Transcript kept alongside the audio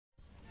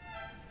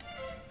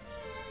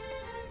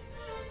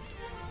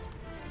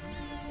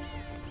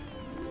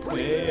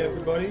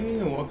everybody,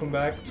 and welcome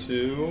back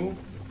to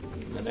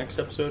the next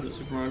episode of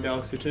Super Mario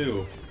Galaxy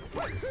 2.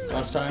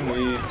 Last time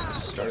we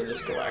started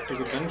this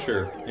galactic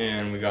adventure,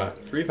 and we got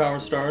 3 power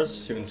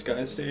stars, 2 in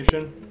Sky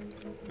Station,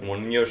 and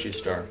 1 in Yoshi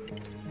Star.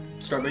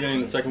 Start by getting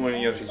the second one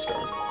in Yoshi Star.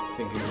 I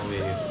think it'll be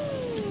a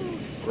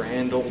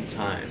grand old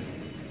time.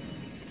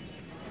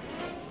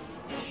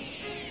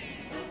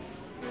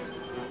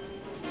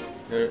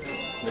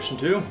 Mission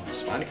 2,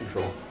 Spine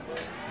Control.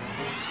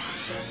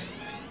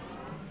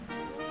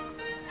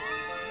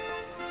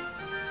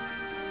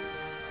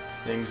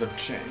 Things have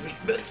changed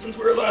a bit since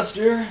we were last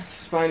here.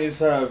 Spinies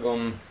have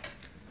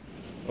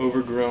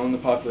overgrown the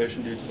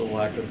population due to the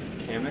lack of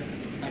Kamek,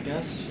 I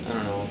guess. I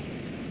don't know.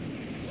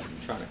 I'm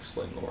trying to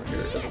explain lore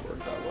here, it doesn't work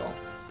that well.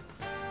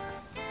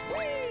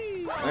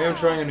 I am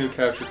trying a new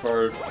capture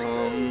card.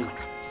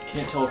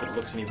 Can't tell if it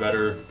looks any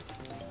better.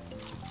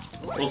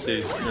 We'll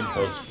see in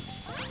post.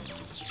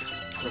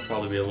 There'll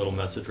probably be a little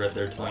message right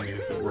there telling you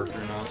if it worked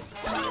or not.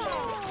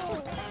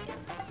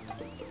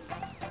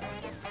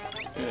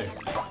 Okay.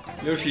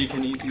 Yoshi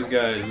can eat these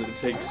guys.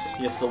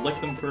 He has to lick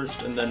them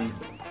first and then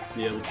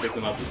be able to pick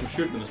them up. You can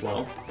shoot them as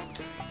well,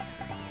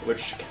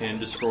 which can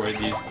destroy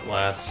these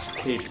glass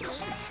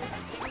cages.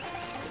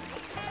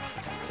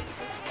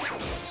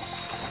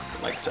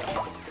 Like so.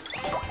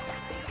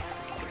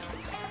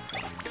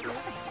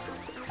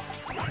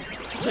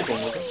 Take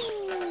one with us.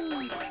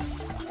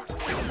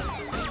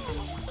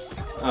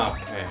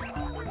 Okay.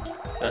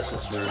 That's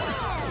just weird.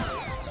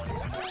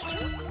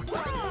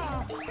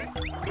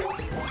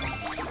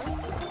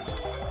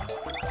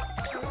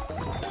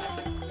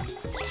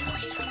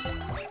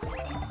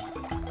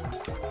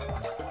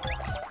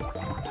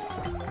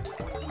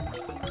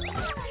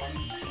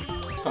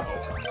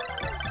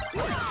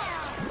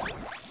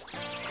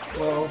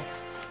 Well,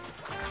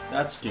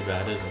 that's too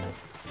bad, isn't it?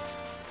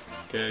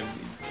 Okay.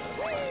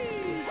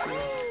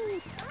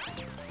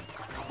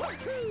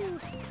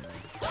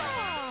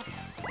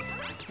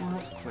 Well,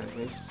 that's quite a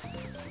waste.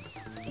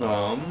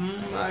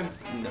 I've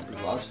never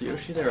lost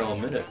Yoshi there, I'll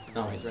admit it.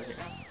 Oh, he's right here.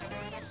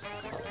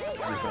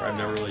 I've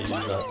never really used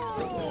that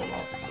for a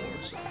lot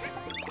before, so.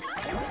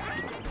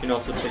 You can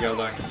also take out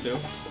Laka too.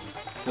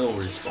 He'll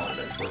respawn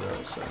eventually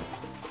though, so.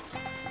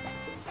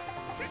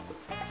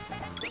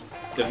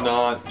 If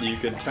not, you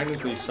could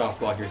technically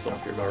soft lock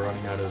yourself here by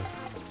running out of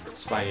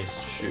Spinies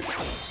to shoot.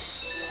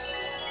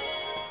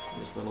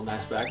 Just a little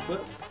nice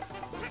backflip.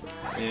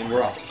 And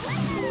we're off. I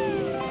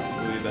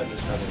believe that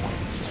just doesn't work.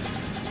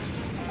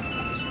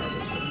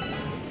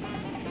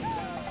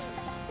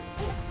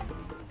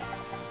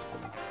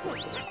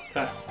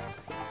 Ah.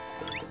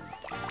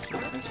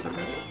 Thanks for a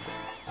minute.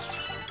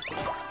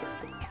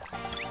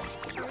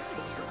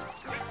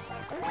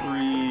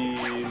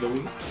 Free the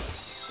loop.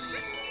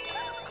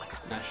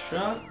 Nice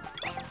shot.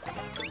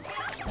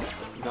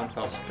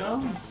 Gunfire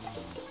scum.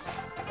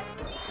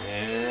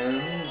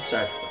 And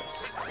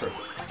sacrifice.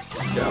 Perfect.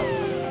 Let's go.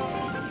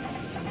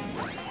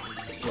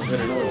 We'll hit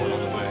another one on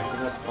the way,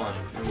 because that's fun.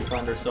 And we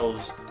find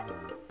ourselves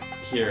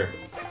here.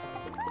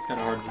 It's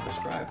kind of hard to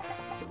describe.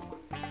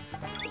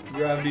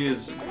 Gravity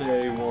is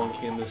very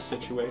wonky in this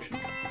situation,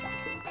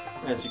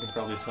 as you can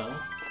probably tell.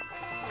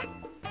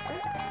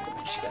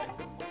 Just gotta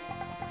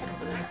get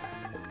over there.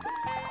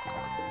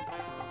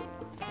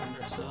 Find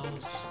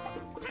ourselves.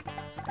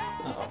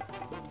 Uh-oh.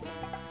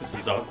 This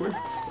is awkward.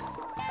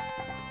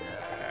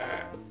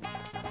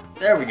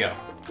 There we go.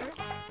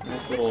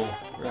 Nice little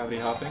gravity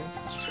hopping.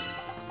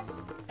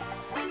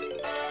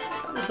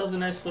 Find ourselves a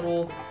nice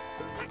little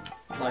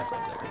life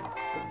right there.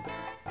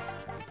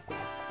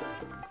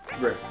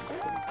 Great.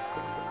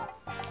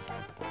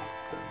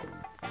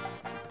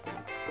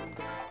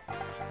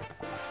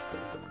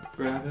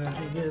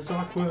 Gravity is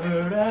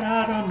awkward and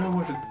I don't know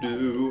what to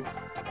do.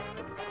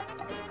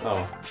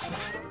 Oh.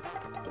 It's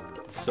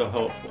so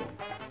helpful.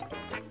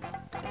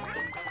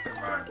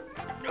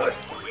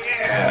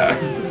 Yeah!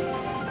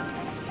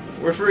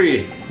 We're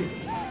free!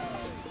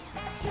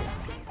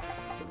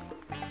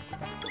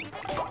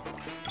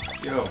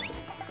 Yo.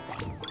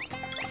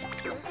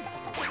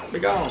 Be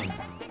gone!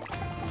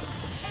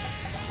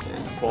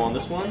 And pull on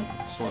this one.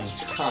 This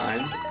one's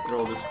time.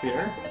 It'll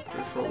disappear for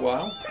a short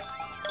while.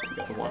 We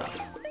got the one up.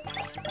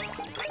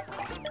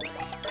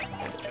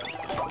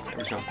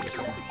 We're jumping this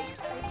one.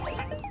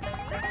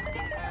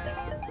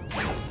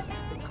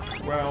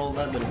 Well,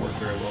 that didn't work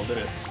very well, did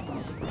it?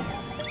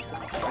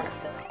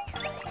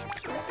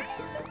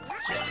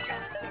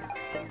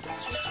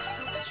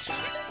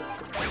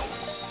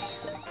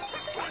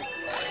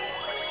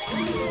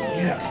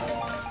 Yeah.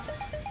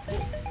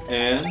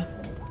 And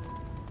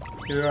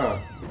here we are.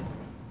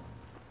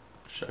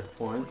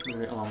 Checkpoint,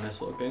 very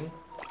ominous looking.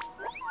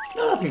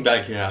 Nothing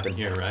bad can happen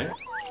here, right?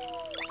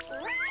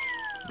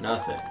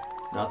 Nothing.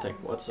 Nothing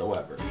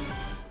whatsoever.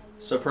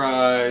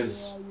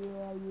 Surprise!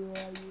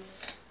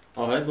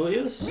 Oh, I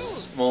believe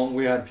this. Well,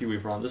 we had Pee Wee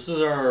Prawn. This is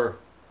our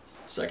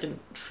second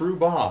true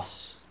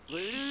boss.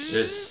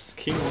 It's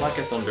King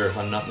Lucky Thunder, if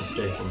I'm not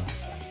mistaken.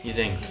 He's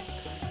angry.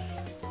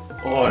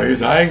 Oh,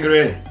 he's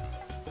angry!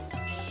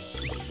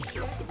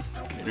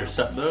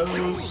 Intercept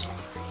those.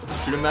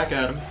 shoot him back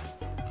at him.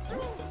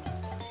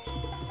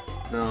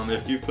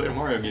 If you've played a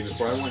Mario game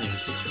before, I want you to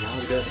take a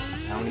wild guess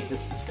how many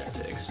hits this guy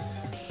takes.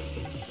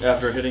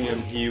 After hitting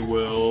him, he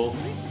will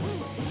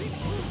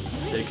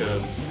take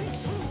a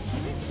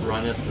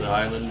run at the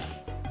island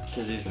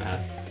because he's mad.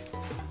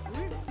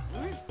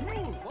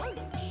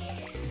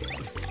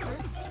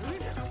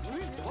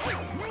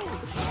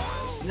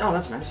 No,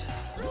 that's nice.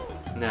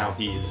 Now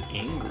he's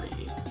angry.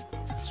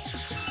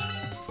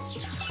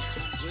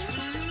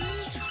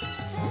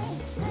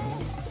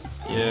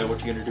 Yeah,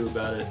 what you gonna do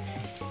about it?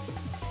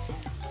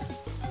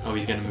 Oh,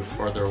 he's gonna move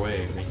farther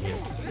away, making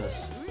it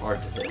less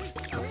hard to hit.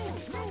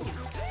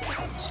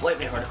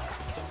 Slightly harder.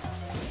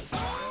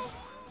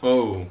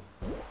 Whoa.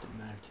 Didn't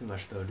matter too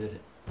much though, did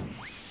it?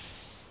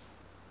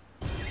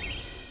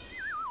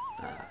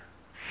 Ah.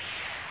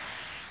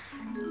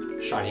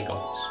 Shiny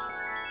goals.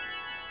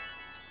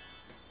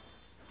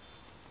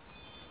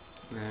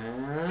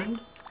 And...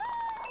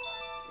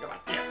 Come on,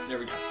 yeah, there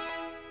we go.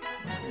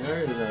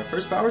 There is our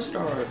first power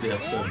star of the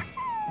episode.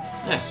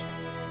 Nice.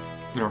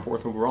 And our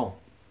 4th overall.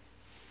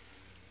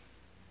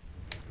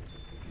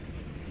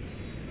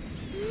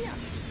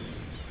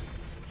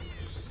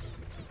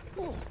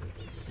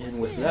 And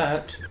with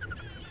that,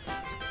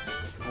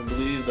 I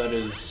believe that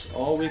is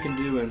all we can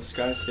do in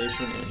Sky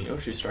Station and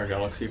Yoshi Star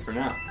Galaxy for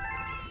now.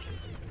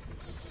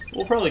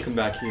 We'll probably come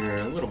back here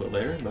a little bit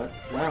later, but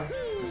wow,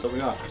 that's all we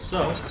got.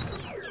 So,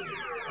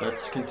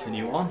 let's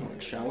continue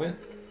onward, shall we?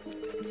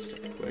 Let's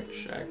take a quick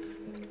check.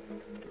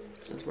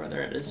 Since where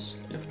there it is.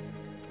 Yep.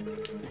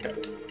 Okay.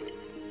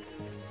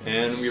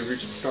 And we've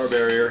reached the star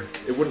barrier.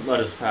 It wouldn't let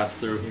us pass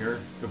through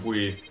here if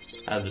we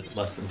had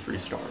less than 3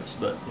 stars,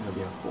 but you know,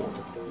 we have 4.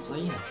 It's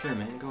like, yeah, sure,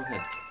 man, go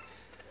ahead.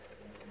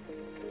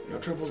 No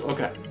troubles.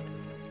 Okay.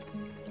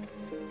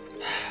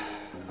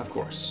 Of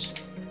course.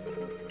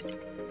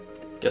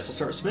 Guess we'll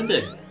start with Spin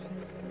Dig.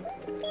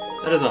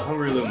 That is a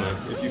Hungry Luma.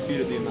 If you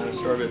feed it the amount of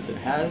star bits it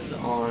has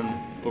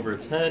over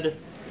its head,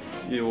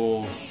 you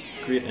will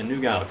create a new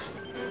galaxy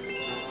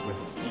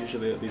with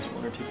usually at least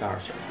 1 or 2 power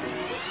stars.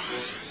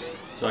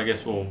 So I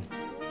guess we'll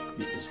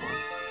beat this one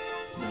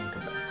and then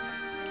come back.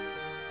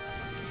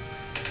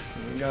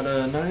 And we got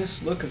a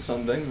nice look at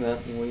something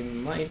that we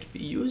might be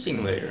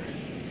using later.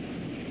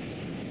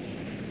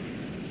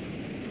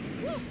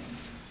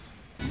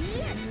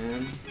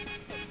 And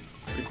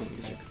pretty cool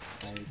music.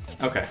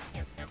 Okay,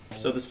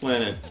 so this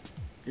planet,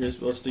 you're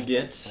supposed to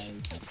get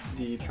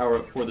the power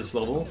up for this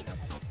level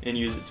and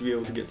use it to be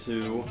able to get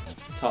to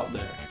the top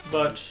there.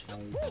 But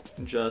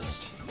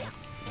just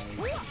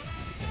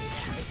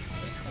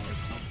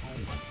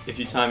if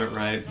you time it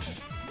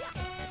right,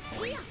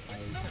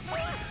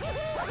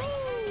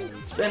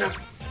 spin up,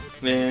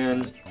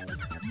 man.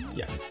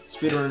 Yeah,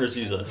 speedrunners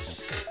use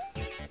this,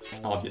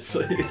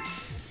 obviously.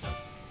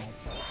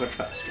 It's much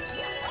faster.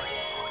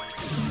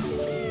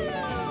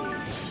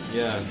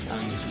 Yeah, I'm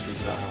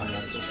confused about how I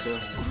got it too.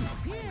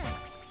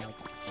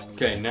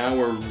 Okay, now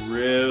we're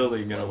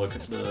really gonna look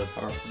at the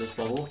power for this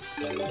level.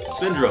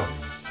 Spin drill.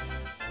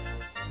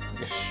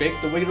 You shake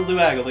the wiggly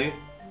waggly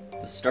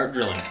to start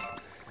drilling.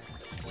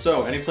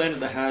 So, any planet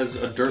that has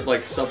a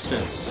dirt-like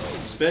substance,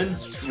 spin,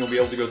 and you'll be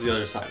able to go to the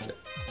other side of it.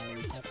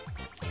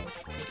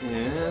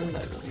 And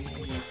I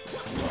believe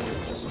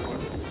this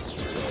one.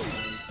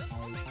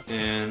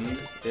 And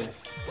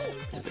if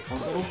here's the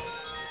console,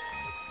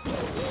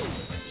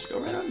 just go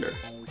right under.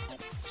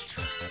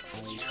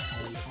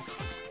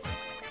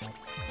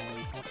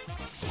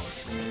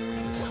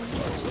 And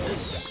what's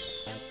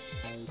this?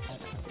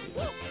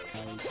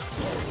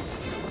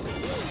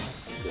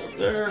 Go up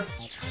there.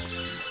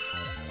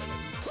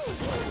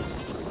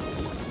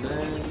 And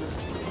then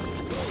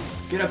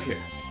get up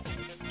here.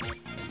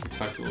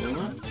 Talk to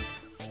Luma,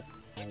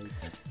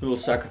 who will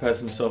sacrifice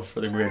himself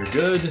for the greater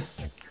good,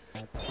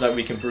 so that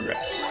we can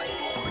progress.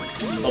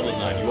 Level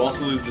design. You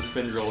also lose the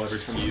spin drill every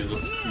time you use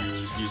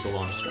a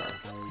launch star,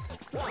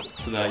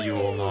 so that you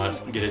will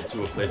not get it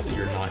to a place that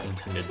you're not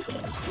intended to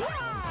use it.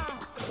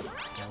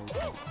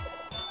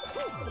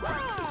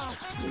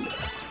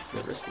 It's a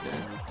bit risky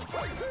there.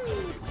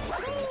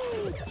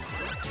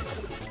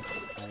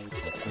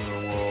 And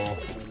we'll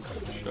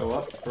show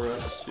up for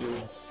us to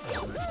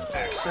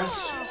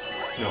access.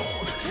 No.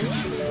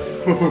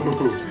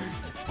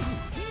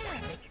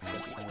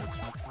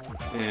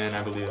 And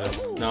I believe that.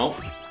 No.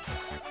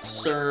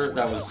 Sir,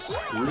 that was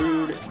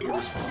rude and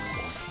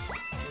irresponsible.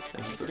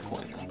 Thank you for the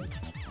coin, though.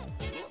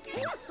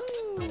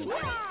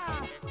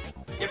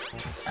 Yep.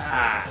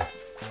 Ah.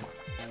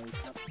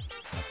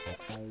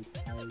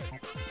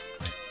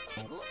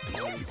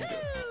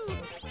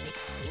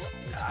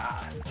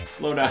 Ah.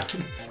 Slow down.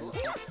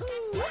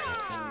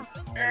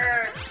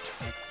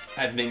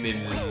 I think maybe.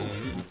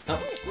 Oh,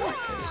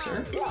 okay,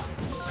 sir.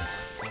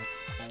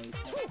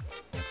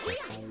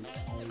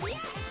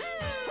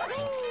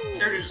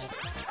 There it is.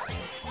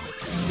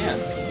 Yeah,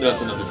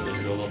 that's another spin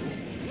drill level.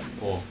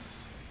 Well,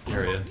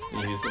 area. You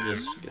use it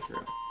just to get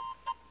through.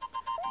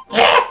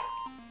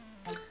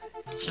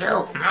 It's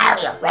you,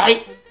 Mario,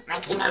 right?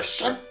 Making no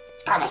ship?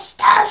 It's called a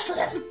Star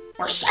Ship.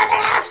 We're shipping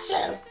off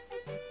soon.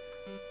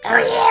 Oh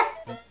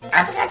yeah,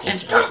 I forgot to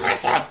introduce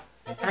myself.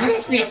 I'm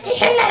listening to the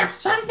headlamps,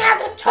 so I'm now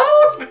the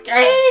Toad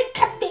Brigade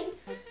Captain.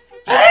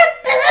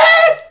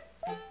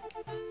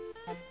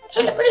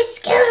 He's a pretty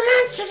scary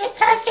monster just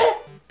past here.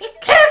 Be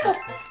careful.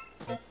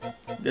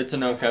 Good to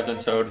know, Captain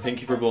Toad.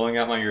 Thank you for blowing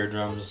out my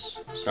eardrums.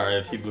 Sorry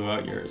if he blew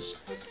out yours.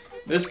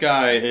 This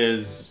guy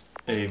is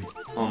a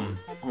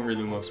hungry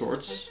Luma of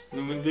sorts.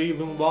 Luma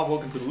Bob,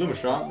 welcome to the Luma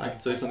Shop. I can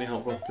say something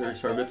helpful with 30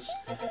 star bits.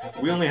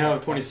 We only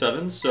have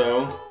 27,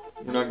 so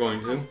we're not going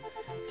to.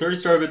 30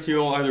 star bits,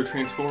 he'll either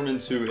transform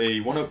into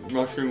a 1-up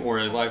mushroom or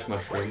a life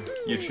mushroom.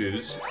 You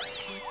choose.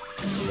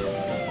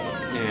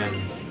 And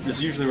this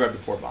is usually right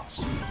before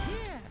boss.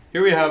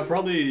 Here we have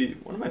probably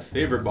one of my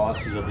favorite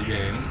bosses of the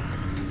game.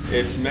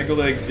 It's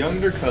Megaleg's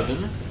younger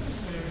cousin,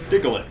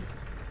 Diggling.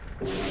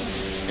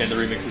 And the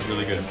remix is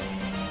really good.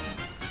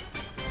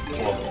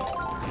 Well,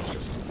 this is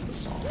just the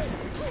song.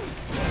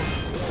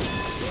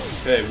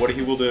 Okay, what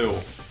he will do.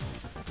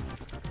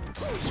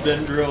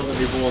 Spin drills at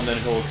people and then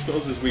he'll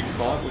expose his weak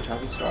spot, which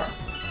has a star.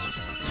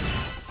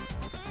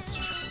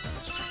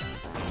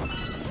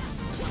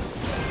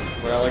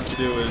 What I like to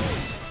do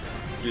is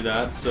do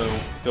that, so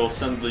he'll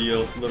send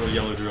the little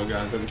yellow drill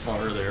guys that we saw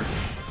earlier.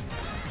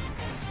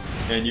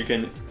 And you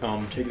can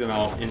take them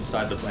out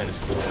inside the planet's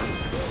core. So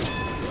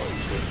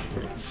just wait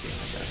before you can see them,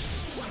 I guess.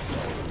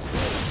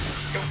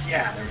 Oh,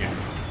 yeah, there we go.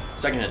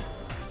 Second hit.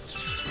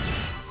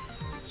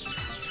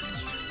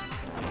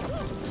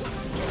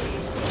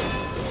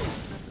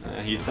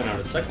 He sent out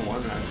a second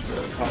one, and I just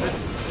barely caught it.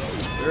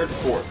 Third,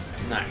 fourth.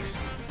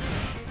 Nice.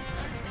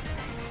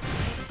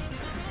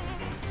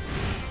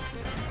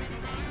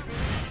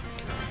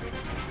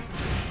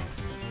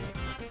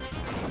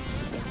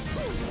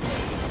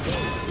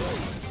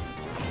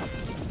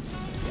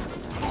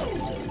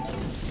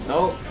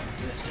 Nope,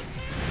 missed it.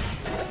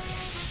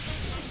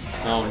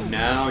 Oh,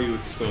 now you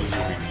expose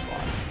your weak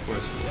spot. Of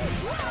course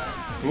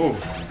you will. Ooh.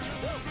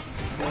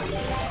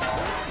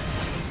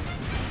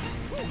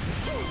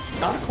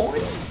 Not a coin?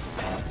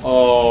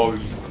 Oh,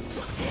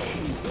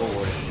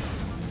 boy.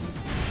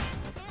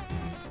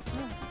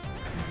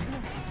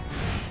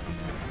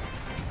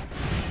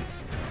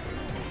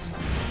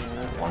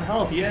 One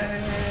health,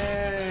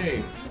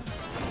 yay!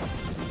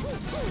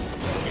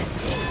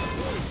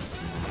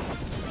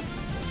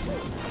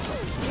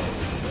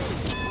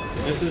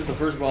 This is the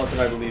first boss that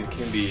I believe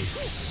can be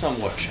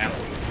somewhat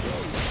challenging.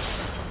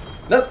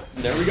 Nope,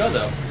 there we go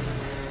though.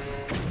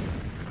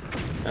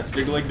 That's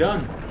Diggling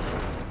done.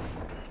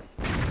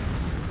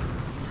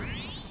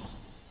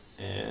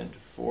 And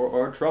for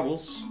our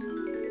troubles,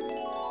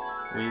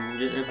 we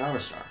get a power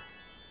star.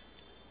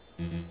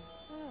 You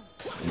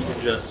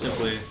can just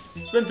simply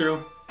spin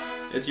through.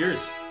 It's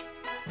yours.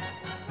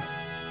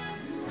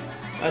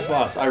 Nice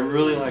boss. I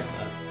really like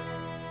that.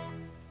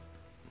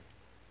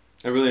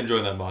 I really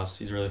enjoyed that boss.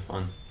 He's really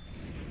fun.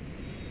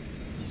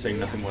 I'm saying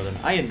nothing more than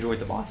I enjoyed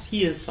the boss.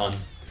 He is fun.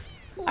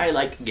 I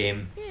like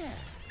game.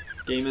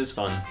 Game is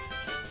fun.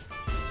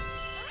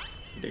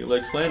 Diggle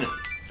explain it.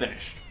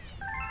 Finished.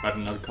 Got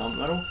another comp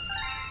medal.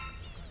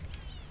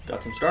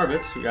 Got some star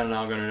bits. We got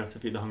now good enough to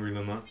feed the hungry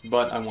Luma.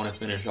 But I want to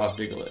finish off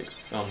Diggle Egg.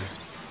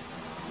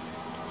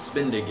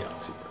 Spin Dig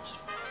Galaxy first.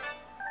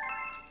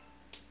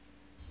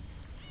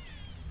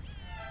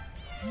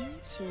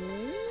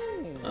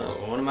 Oh,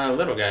 one of my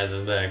little guys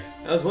is back.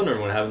 I was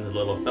wondering what happened to the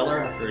little feller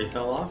after he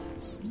fell off.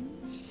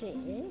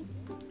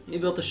 You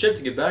built a ship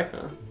to get back,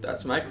 huh?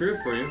 That's my crew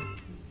for you.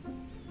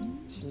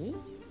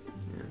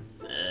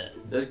 Yeah.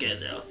 Those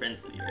guys are all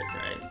friends of yours,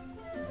 right?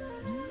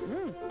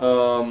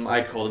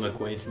 I'd call them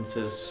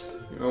acquaintances.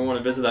 You want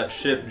to visit that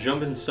ship,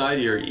 jump inside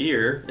your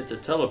ear. It's a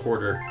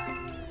teleporter.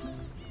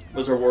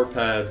 Those are warp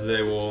pads.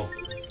 It'll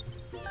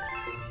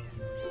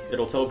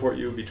teleport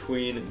you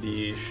between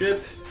the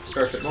ship,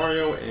 Starship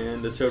Mario,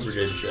 and the Toad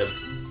Brigade ship.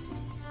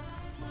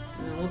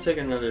 And we'll take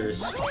another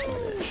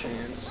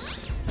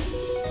chance.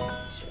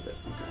 Start it.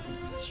 Okay.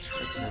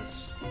 Makes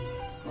sense.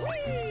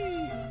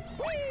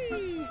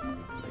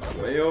 Make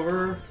your way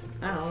over.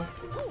 Ow.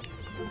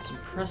 That's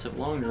impressive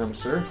long jump,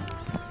 sir.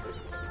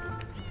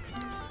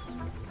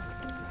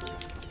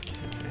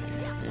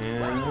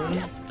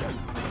 And...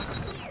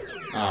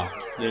 oh,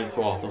 didn't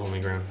fall off the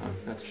homing ground. Oh,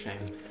 that's a shame.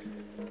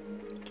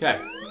 Okay.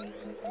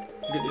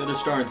 Get the other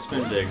star and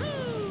spin dig.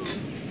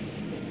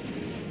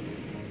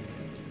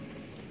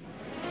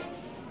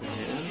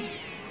 And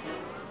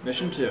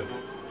mission 2.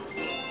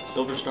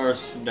 Silver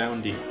stars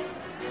down deep.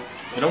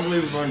 I don't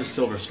believe we've earned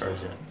silver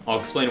stars yet. I'll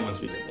explain it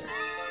once we get there.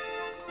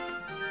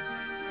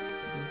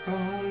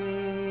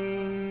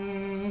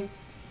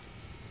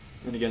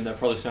 And again, that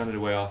probably sounded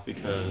way off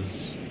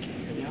because I can't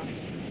hear the audio.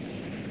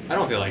 I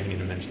don't feel like I need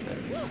to mention that.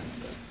 But,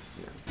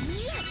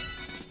 yeah.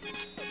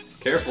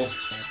 Careful.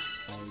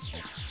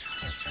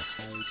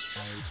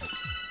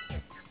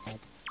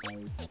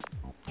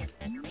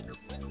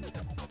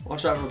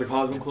 Watch out for the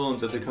cosmic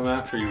clones. If they come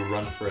after you,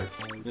 run for it.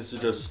 This is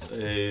just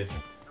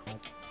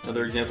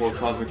another example of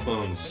cosmic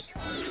clones.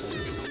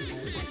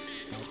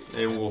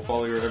 They will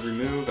follow your every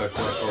move. I've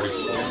already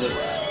explained it,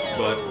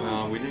 but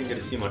we didn't get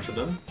to see much of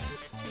them.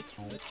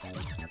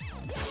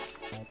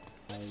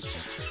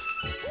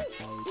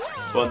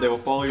 but they will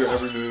follow your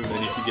every move,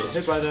 and if you get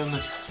hit by them,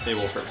 they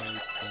will hurt.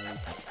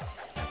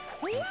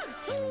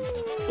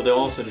 But they'll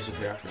also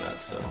disappear after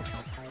that, so...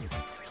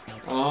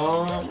 I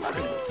don't know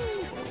if that's a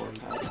warp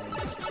pad.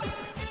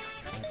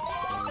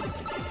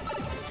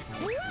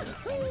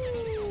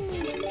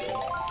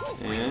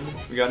 And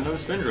we got another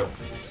spin drill.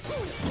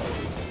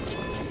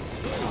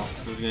 Oh,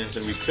 I was gonna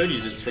say we could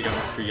use it to take out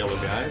Mr. Yellow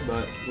Guy,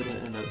 but we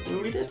didn't end up.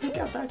 Well, we did take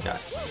out that guy.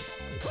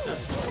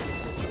 That's fine.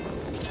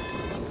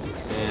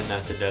 And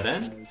that's a dead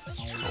end.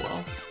 Oh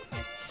well.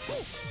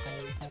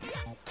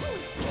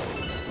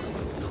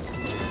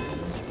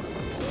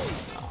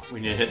 Oh, we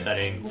need to hit that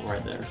angle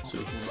right there so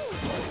we can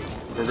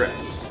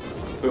progress.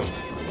 Boom.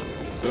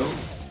 Boom.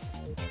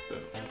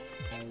 Boom.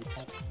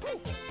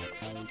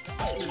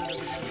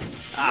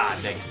 Ah,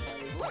 dang it.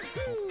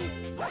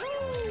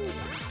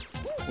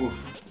 Oof.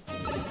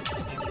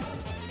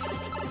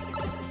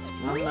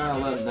 I'm not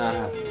letting that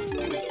happen.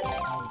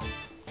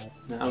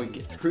 Now we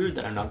get proved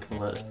that I'm not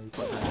gonna let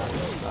that happen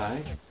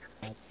by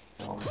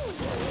falling.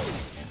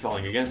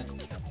 Falling again.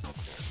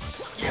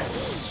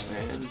 Yes!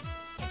 And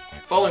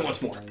falling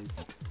once more.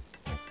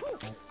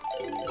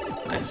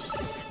 Nice.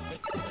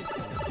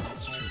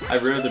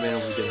 I've rarely been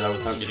able to get that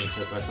without getting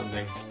hit by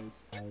something.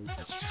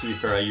 To be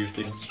fair, I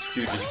usually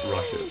do just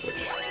rush it,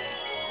 which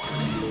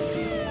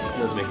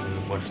does make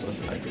it much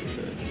less likely to get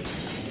hit.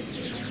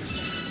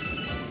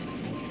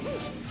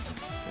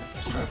 That's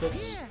our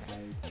sprockets.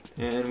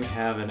 And we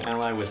have an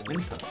ally with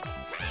info.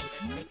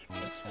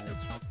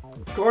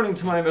 According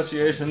to my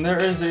investigation, there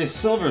is a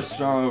Silver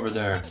Star over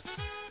there.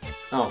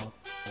 Oh.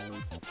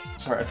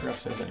 Sorry, I forgot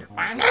to say something.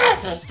 My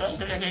analysis is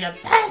that it is a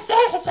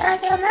Silver Star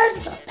is emerged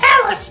into a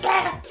Power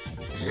Star.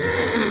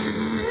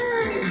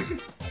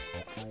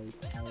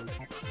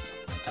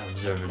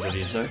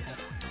 Observability, sir.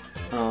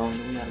 We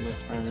gotta look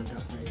for an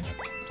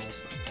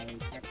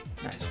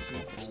nice.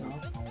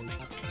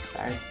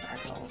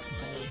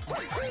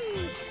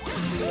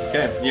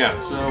 Okay, yeah,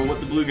 so what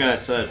the blue guy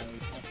said.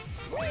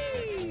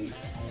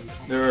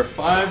 There are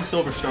 5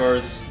 Silver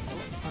Stars.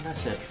 Oh,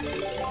 that's it.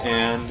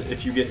 And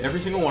if you get every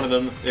single one of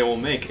them, they will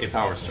make a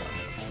Power Star.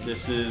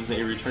 This is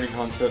a returning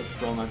concept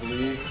from, I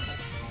believe,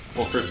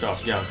 well, first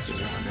off, Galaxy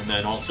 1, and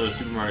then also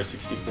Super Mario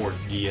 64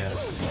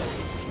 DS.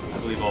 I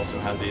believe also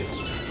had these.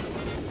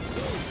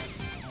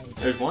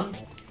 There's one.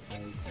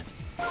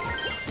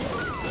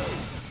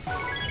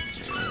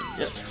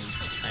 Yep.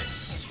 Nice.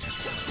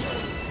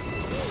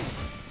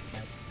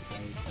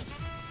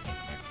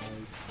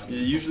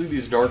 Usually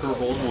these darker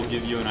holes will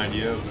give you an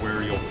idea of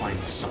where you'll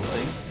find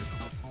something.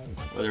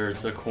 Whether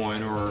it's a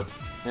coin or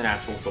an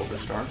actual Silver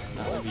Star.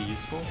 That would be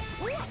useful.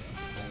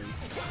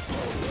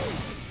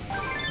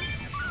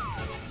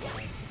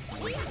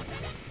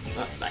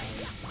 Back.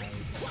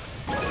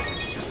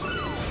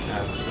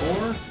 That's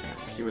 4.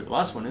 Let's see where the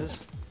last one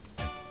is.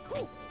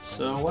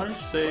 So why don't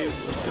you say,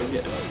 let's go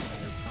get it.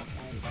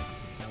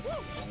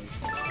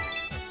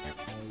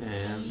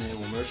 And they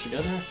will merge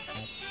together.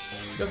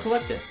 Go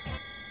collect it.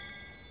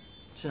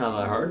 It's not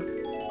that hard.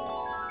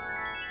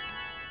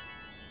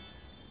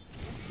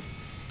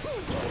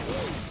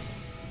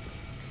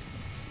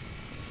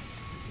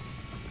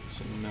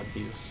 Assuming that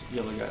these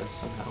yellow guys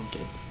somehow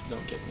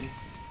don't get me.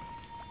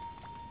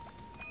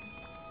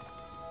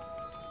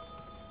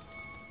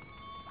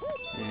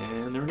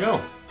 And there we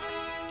go.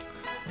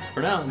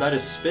 For now, that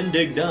is Spin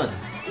Dig done.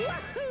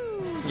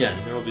 Again,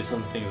 there will be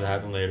some things that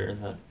happen later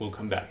that will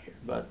come back here,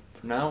 but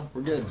for now,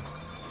 we're good.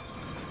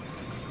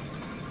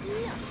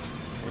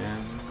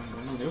 And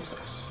we're in a new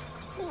place.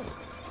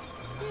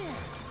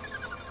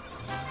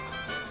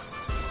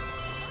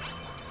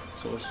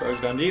 Silver Stars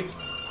gone deep.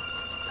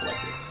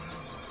 Collected.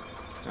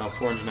 Now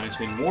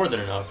 419 more than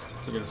enough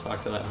to go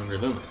talk to that Hungry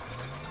Luma.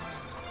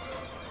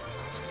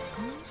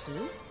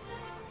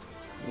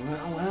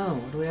 Well,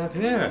 what do we have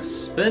here?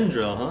 Spin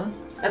drill, huh?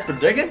 That's for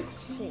digging?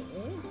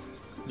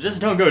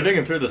 Just don't go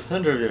digging through the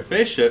center of your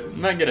spaceship. You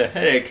might get a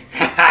headache.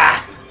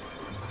 Haha!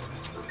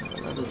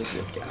 Well, that was a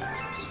good guy.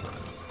 That's fun.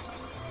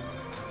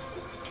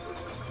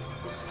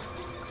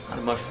 Not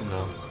a mushroom,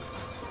 though.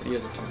 But he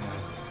is a fun guy.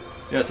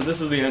 Yeah, so this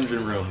is the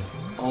engine room.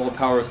 All the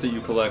powers that you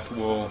collect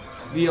will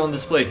be on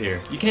display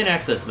here. You can't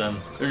access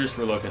them. They're just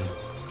for looking.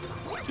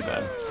 Too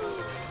bad.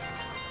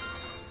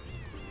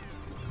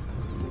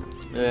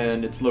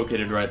 And it's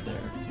located right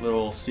there.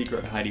 Little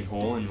secret hidey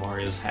hole in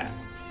Mario's hat.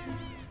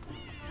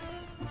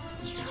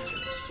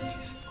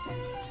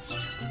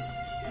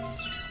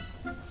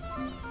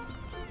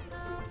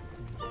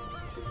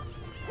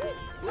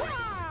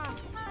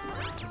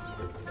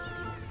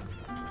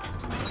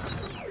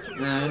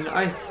 And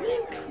I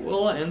think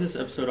we'll end this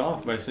episode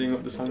off by seeing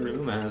what this Hungry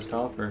Luma has to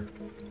offer.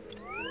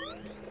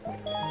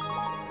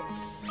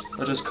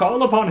 Let us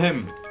call upon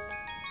him!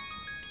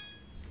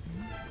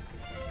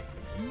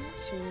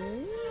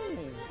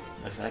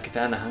 Looks like I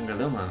found a Hungry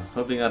Luma,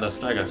 hoping I'd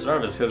start a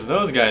service because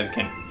those guys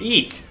can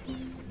eat!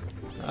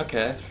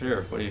 Okay,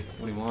 sure, what do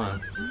you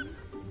want?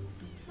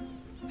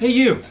 Hey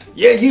you!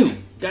 Yeah, you!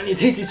 Got any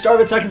tasty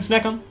Starbits I can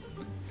snack on?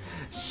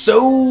 So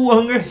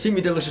hungry! Feed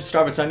me delicious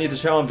Starbits, I need to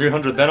challenge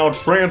 300, then I'll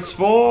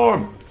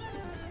transform!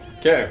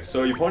 Okay,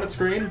 so you point at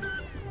screen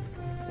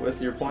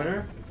with your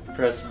pointer.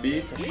 Press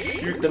B to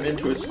shoot them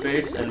into his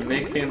face and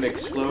make him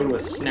explode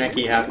with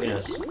snacky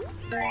happiness.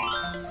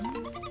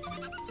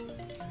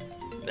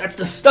 That's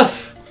the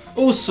stuff!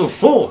 Oh, so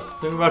full!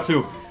 Then we're about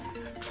to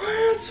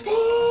transform!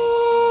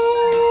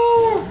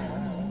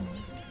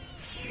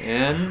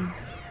 And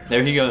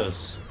there he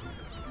goes.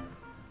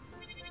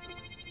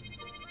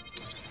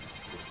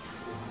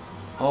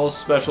 All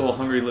special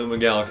Hungry Luma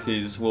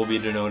galaxies will be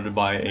denoted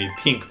by a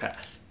pink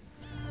path.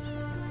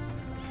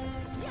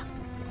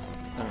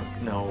 I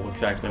don't know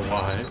exactly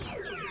why,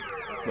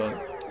 but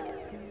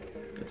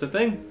it's a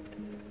thing.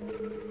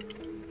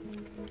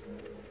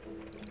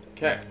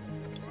 Okay.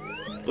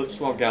 Flip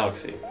Swap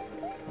Galaxy.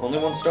 Only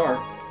one star.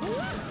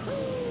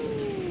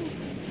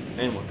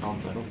 And one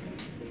comp medal.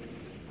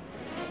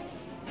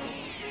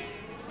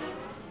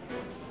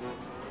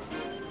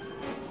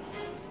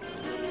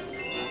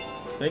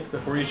 Think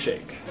before you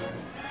shake.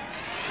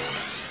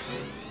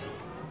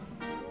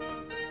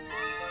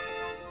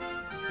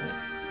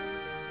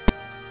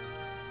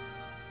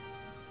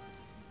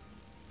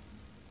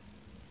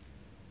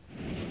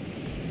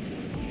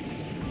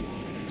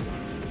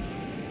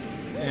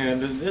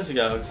 And this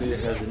galaxy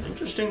has an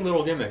interesting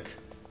little gimmick.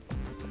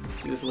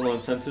 See this little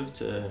incentive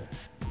to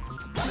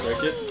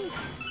break it?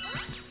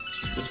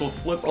 This will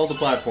flip all the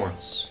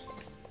platforms.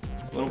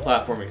 Little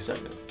platforming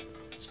segment.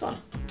 It's fun.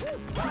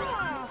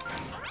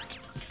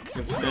 You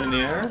can spin in the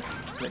air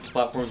to make the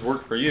platforms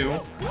work for you.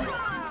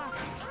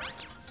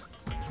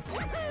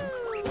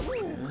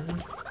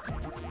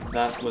 And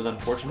that was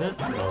unfortunate.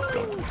 No,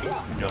 don't.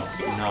 No,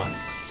 do not.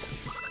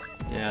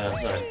 Yeah,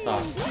 that's what I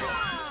thought.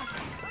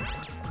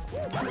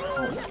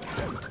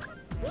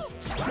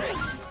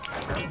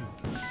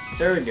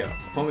 There we go.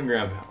 Home and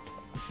grab pound.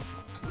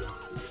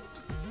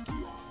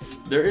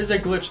 There is a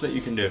glitch that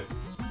you can do.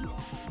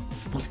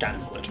 It's kind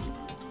of a glitch.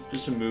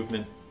 Just a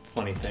movement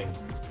funny thing.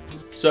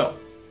 So,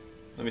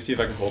 let me see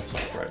if I can pull this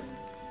off right.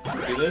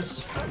 Do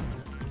this.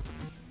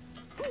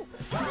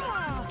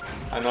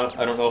 I don't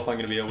know if I'm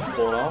gonna be able to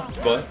pull it off,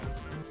 but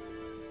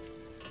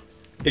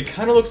it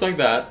kind of looks like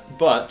that,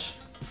 but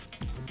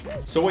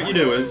so what you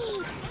do is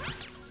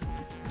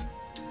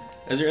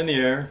as you're in the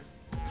air,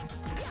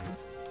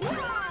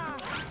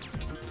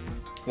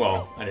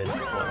 well, I didn't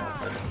pull it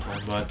off at that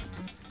time, but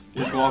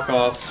you just walk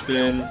off,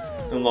 spin,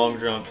 and long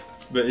jump.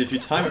 But if you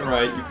time it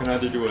right, you can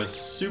either do a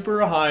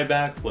super high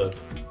backflip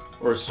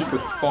or a super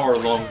far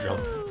long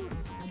jump.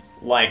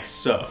 Like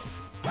so.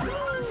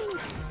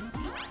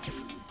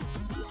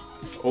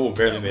 Oh,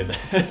 barely made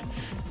that.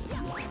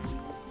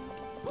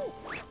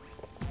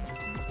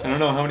 I don't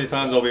know how many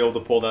times I'll be able to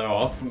pull that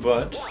off,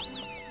 but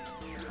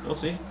we'll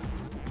see.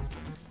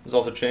 There's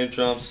also chain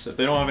jumps. If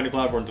they don't have any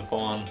platform to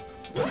fall on,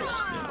 they'll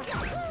just,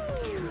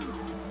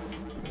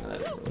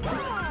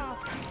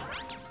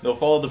 they'll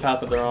follow the path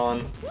that they're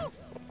on,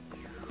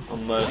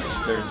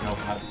 unless there's no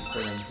path for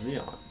them to be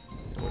on.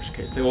 In which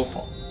case they will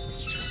fall.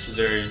 Which is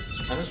very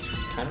kind of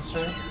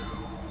sad.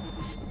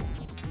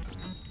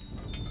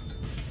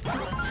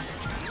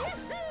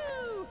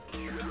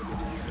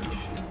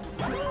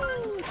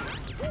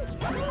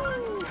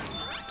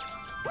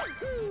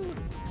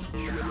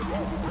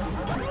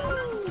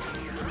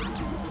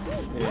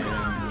 And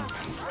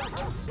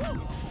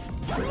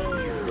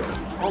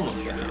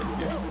almost got it in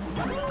here.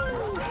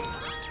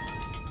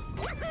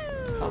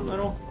 Comp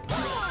medal.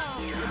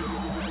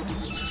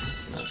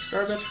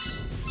 Star bits.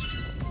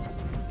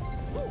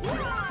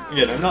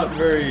 Again, I'm not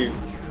very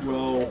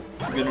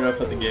good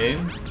enough at the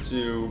game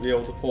to be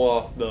able to pull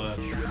off the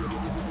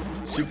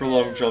super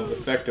long jump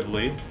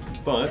effectively,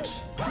 but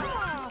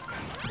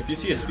if you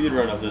see a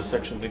speedrun of this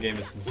section of the game,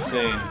 it's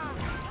insane.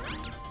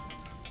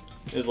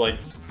 It's like,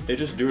 they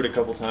just do it a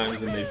couple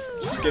times and they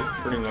skip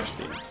pretty much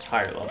the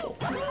entire level.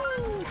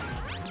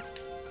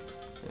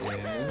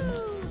 And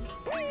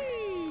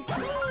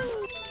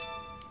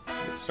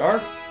good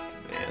start,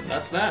 and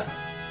that's that.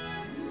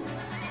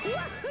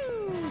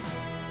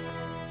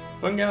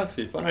 Fun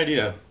galaxy, fun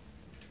idea.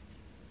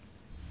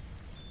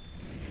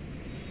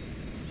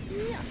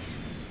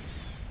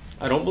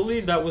 I don't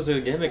believe that was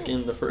a gimmick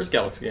in the first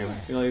Galaxy game. I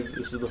feel like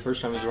this is the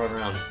first time it's run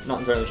around.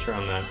 Not entirely sure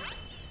on that.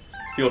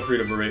 Feel free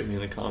to berate me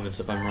in the comments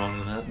if I'm wrong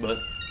on that, but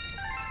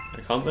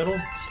a comp medal,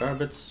 star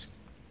bits,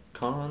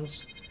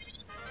 cons,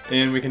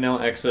 and we can now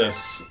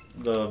access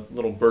the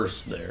little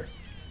burst there.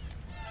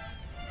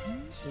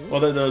 What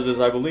that does is,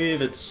 I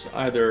believe it's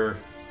either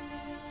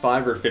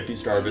 5 or 50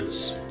 star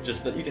bits,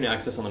 just that you can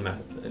access on the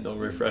map, and they'll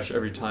refresh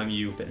every time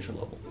you finish a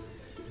level.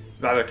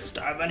 Babak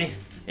Star Bunny?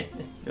 You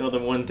know the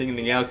one thing in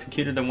the galaxy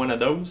cuter than one of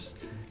those?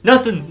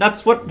 Nothing!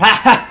 That's what-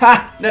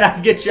 Did I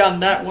get you on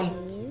that one?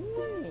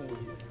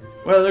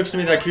 Well, it looks to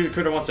me that cute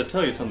critter wants to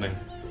tell you something.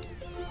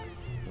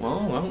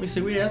 Well, why don't we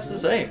see what he has to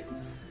say?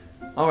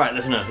 Alright,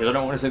 listen up, because I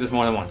don't want to say this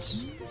more than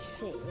once.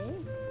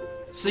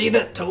 See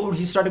that toad?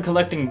 He started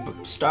collecting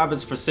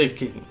starbits for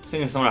safekeeping.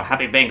 Thinking some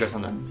happy bank or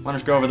something. Why don't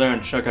you go over there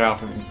and check it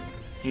out for me?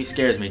 He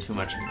scares me too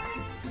much anymore.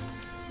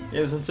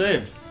 Game's been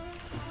saved.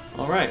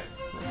 Alright,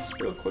 let's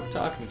real quick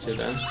talking to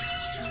them.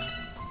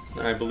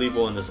 And I believe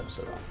we'll end this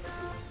episode off.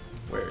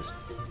 Where is he?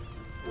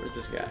 Where's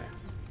this guy?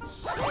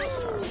 Star. A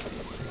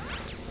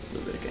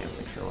little bit of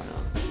gambling, sure, why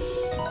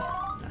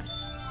not?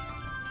 Nice.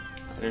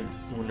 I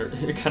didn't wonder.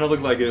 It kind of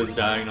looked like it was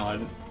diagonal. I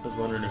was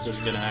wondering if it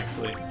was gonna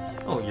actually.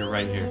 Oh, you're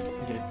right here.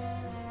 Okay.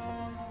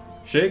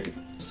 Shake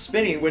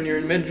spinny when you're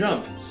in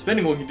mid-jump.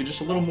 Spinning will give you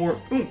just a little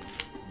more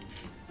oomph.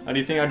 How do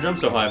you think I jump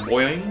so high,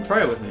 boing?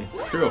 Try it with me.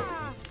 True.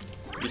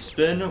 If you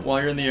spin while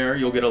you're in the air,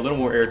 you'll get a little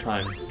more air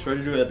time. Try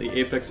to do it at the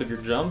apex of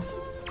your jump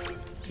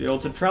to be able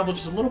to travel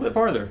just a little bit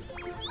farther.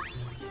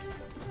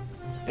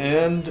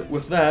 And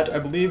with that, I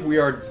believe we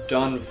are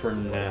done for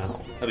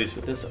now. At least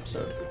with this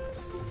episode.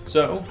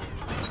 So,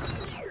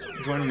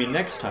 join me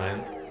next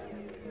time.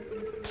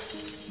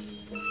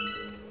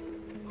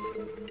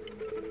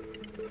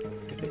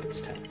 I think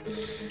it's 10.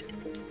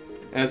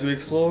 As we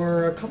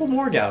explore a couple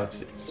more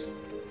galaxies.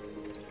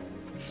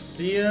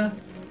 See ya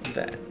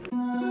then.